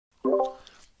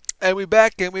And we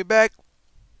back, and we back.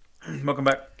 Welcome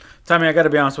back, Tommy. I got to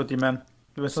be honest with you, man.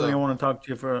 There's something So, I want to talk to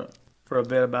you for a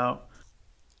bit about.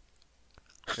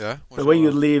 yeah. The What's way going you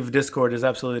on? leave Discord is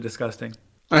absolutely disgusting.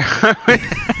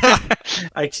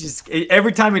 I just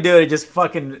every time you do it, it just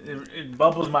fucking it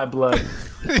bubbles my blood.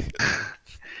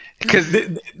 Because you're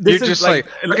This is just like,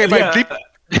 okay, my yeah.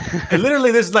 bleep.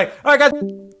 Literally, this is like, all right, guys.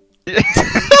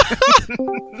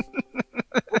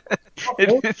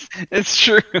 It's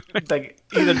true. Like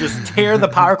either just tear the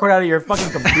power cord out of your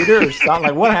fucking computer or something.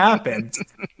 Like, what happened?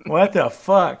 What the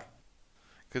fuck?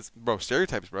 Because, bro,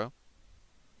 stereotypes, bro.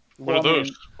 What are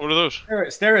those? What are those?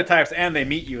 Stereotypes, and they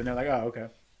meet you, and they're like, oh, okay.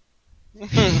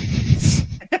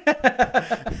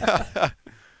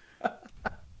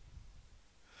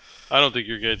 I don't think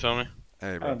you're gay, Tommy.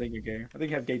 Hey, I bro. don't think you're gay. I think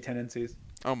you have gay tendencies.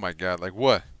 Oh my god, like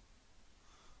what?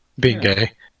 Being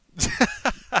gay.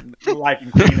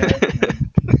 Liking cleaning,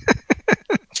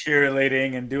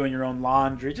 cheerleading, and doing your own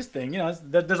laundry. Just thing,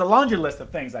 there's a laundry list of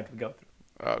things I could go through.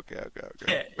 Okay.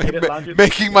 Yeah, hit it, laundry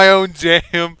Making my own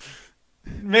jam.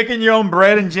 making your own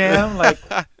bread and jam. Like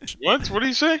What? What do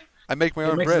you say? I make my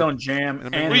he own makes bread. his own jam.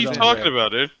 And And What are his you own talking bread.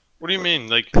 about, dude? What do you mean?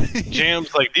 Like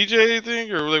jams, like DJ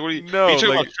thing, or like what do you? No, are you talking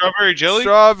like about strawberry jelly?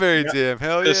 Strawberry Yeah. jam.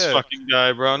 Hell This yeah. fucking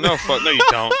guy, bro. No, no, you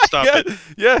don't. Stop Yeah, it.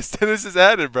 yes, Dennis is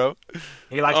added, bro.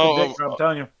 He likes Oh, the dick, bro. I'm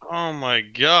telling you. Oh my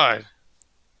god.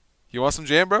 You want some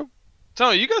jam, bro?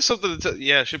 Tommy, you got something to tell?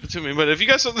 Yeah, ship it to me. But if you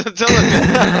got something to tell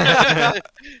us,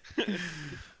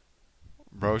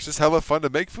 Bro, it's just hella fun to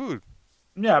make food.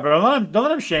 Yeah, bro. Don't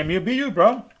let him shame you. Be you,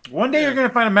 bro. One day you're gonna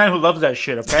find a man who loves that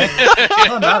shit. Okay.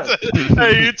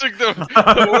 hey, you took the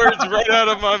words right out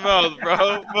of my mouth,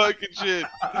 bro. Fucking shit.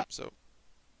 So,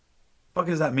 What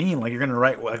does that mean? Like you're gonna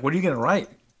write? Like what are you gonna write?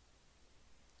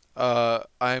 I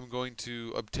am going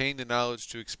to obtain the knowledge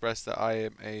to express that I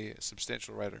am a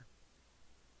substantial writer.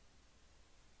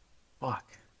 Fuck.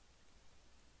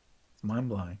 It's mind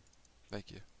blowing.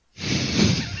 Thank you.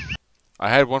 I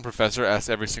had one professor ask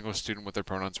every single student what their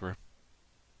pronouns were.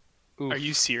 Are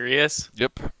you serious?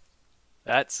 Yep.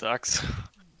 That sucks.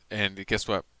 And guess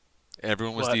what?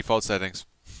 Everyone was What? default settings.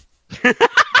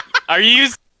 Are you?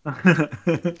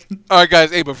 Alright, guys.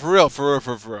 Hey, but for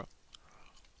real.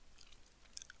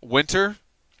 Winter,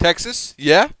 Texas?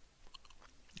 Yeah?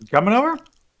 You coming over?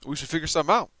 We should figure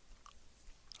something out.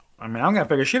 I mean, I'm gonna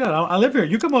figure shit out. I live here.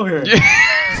 You come over here.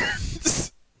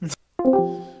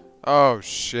 Oh,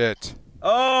 shit.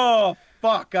 Oh,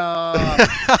 fuck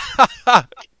off.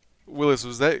 Willis,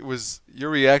 was your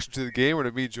reaction to the game or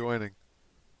to me joining?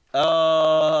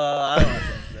 I don't have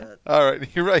to answer that.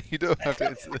 Alright, you're right. You don't have to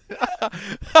answer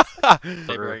that.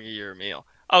 They bring you your meal.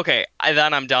 Okay,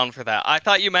 then I'm down for that. I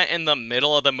thought you meant in the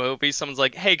middle of the movie, someone's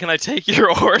like, "Hey, can I take your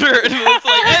order?" And it's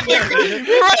like,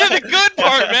 "You're right at the good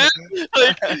part, man."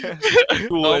 Like,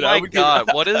 oh my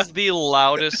god, what is the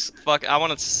loudest fuck? I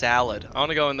want a salad. I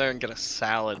want to go in there and get a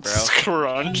salad, bro.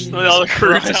 Crunch. With all the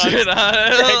croutons.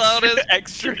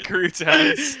 Extra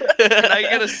croutons. Can I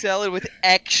get a salad with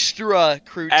extra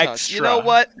croutons? You know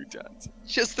what? Croutons.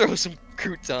 Just throw some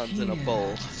croutons in a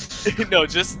bowl. No,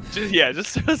 just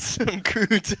throw some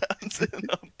croutons in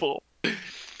a bowl.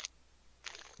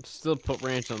 Still put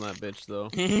ranch on that bitch though.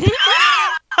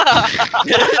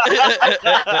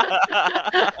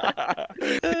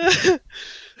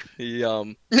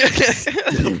 Yum.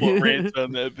 Put ranch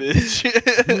on that bitch.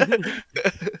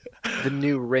 The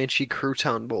new ranchy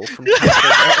crouton bowl from Taco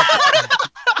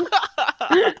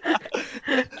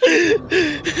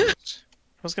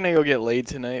I was gonna go get laid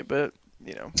tonight, but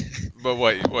you know, But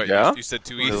what? Yeah? You said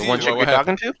too The easy? one chick What you're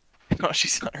happened? talking to? no,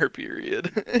 she's on her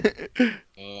period.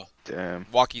 Damn.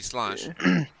 Walkie slange.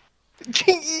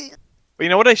 But you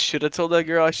know what I should have told that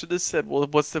girl? I should have said, "Well,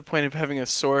 what's the point of having a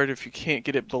sword if you can't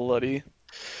get it bloody?"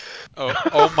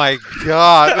 Oh my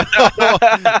god.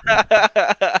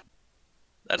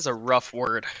 That is a rough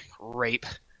word. Rape.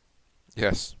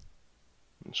 Yes.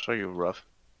 I'll show you rough.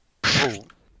 Oh.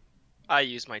 I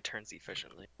use my turns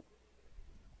efficiently.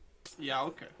 Yeah,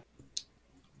 okay.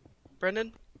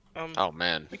 Brendan, Oh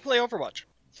man. we play Overwatch.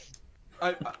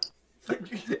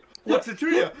 What's it to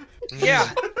you? Yeah.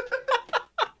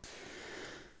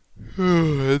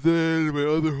 And then my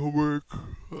other homework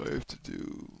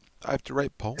I have to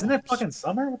write poems. Isn't it fucking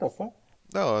summer? What the fuck?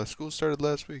 No, school started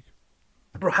last week.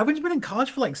 Bro, haven't you been in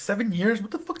college for like 7 years?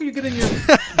 What the fuck are you getting your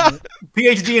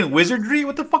PhD in wizardry?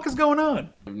 What the fuck is going on?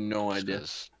 I have no idea.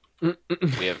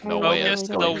 We have no way of Focus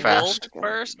the going wolf fast.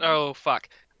 first. Oh fuck.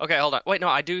 Okay, hold on. Wait, no,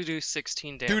 I do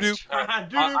 16 damage. Doo-doo.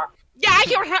 Yeah, I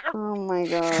don't have. Oh my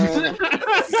god.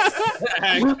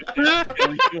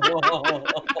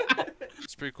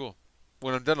 It's pretty cool.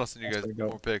 When I'm done, I'll send you guys pretty dope.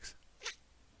 more pics.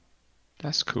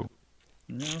 That's cool.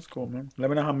 Yeah, that's cool, man. Let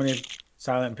me know how many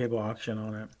silent people auction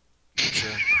on it.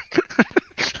 Sure.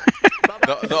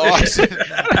 the auction.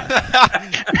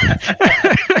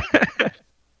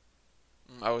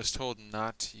 I was told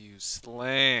not to use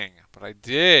slang, but I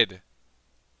did.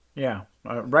 Yeah,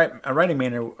 a writing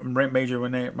major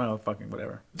when they fucking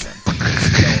whatever.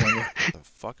 The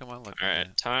fuck am I looking All right,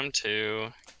 at? time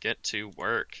to get to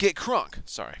work. Get crunk.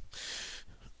 Sorry.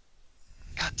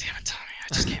 God damn it, Tommy!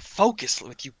 I just can't focus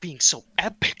with you being so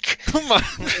epic. Come on.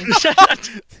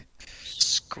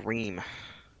 Scream.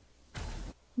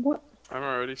 I'm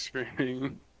already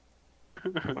screaming.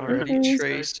 Already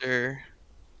Tracer.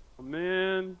 Oh,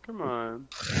 man, come on.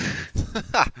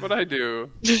 What'd I do?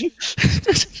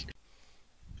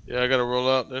 Yeah, I gotta roll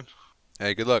out then.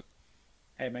 Hey, good luck.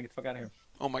 Hey, man, get the fuck out of here.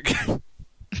 Oh my god.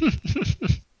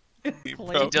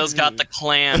 He does got the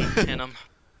clan in him.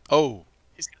 Oh.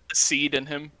 He's got the seed in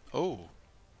him. Oh.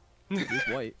 He's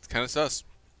white. It's kind of sus.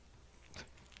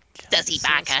 Does he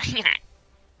baka?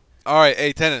 All right,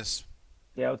 hey, tennis.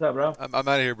 Yeah, what's up, bro? I'm out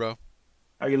of here, bro.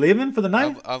 Are you leaving for the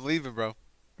night? I'm leaving, bro.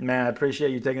 Man, I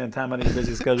appreciate you taking the time out of your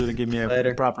busy schedule to give me a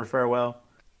Later. proper farewell.